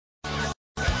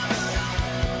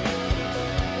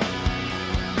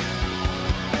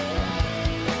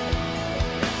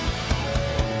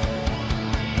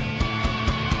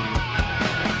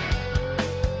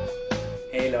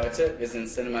Leute, wir sind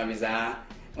Cinema Bizarre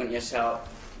und ihr schaut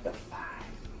The Five.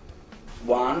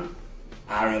 1.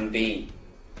 R&B.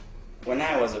 When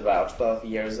I was about 12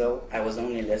 years old, I was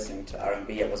only listening to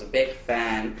R&B. I was a big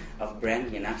fan of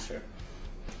Brandy and Usher.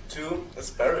 2.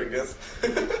 Asparagus.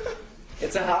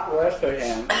 It's a hard word for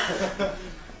him.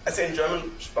 I say in German,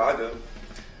 Spargel.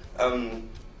 When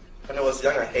I was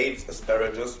young, I hated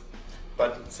asparagus,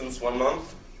 but since 1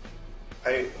 month,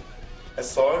 I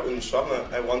saw it in the shop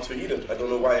and I want to eat it. I don't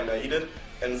know why, and I eat it.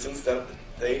 And since that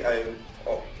day,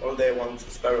 all day I want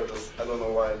asparagus. I don't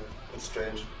know why. It's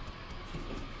strange.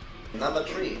 Number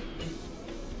 3.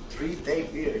 3-day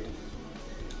beard.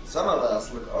 Some of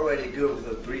us look already good with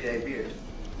a 3-day beard.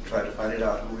 Try to find it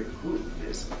out who it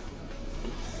is.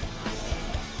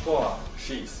 4.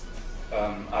 Cheese.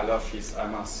 I love cheese. I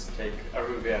must take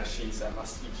everywhere cheese. I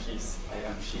must eat cheese. I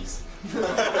am cheese.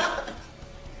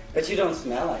 But you don't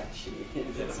smell like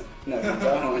cheese. No, you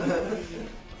don't.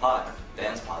 5.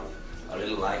 Dance party. I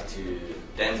really like to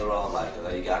dance around like the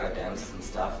Lady Gaga dances and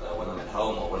stuff when I'm at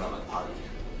home or when I'm at a party.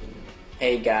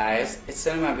 Hey guys, it's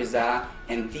Cinema Bizarre,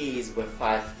 and these were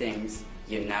 5 things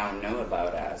you now know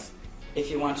about us.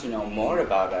 If you want to know more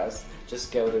about us,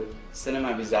 just go to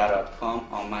cinemabizarre.com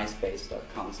or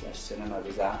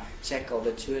myspace.com/cinemabizarre. Check all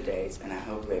the tour dates, and I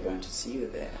hope we're going to see you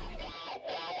there.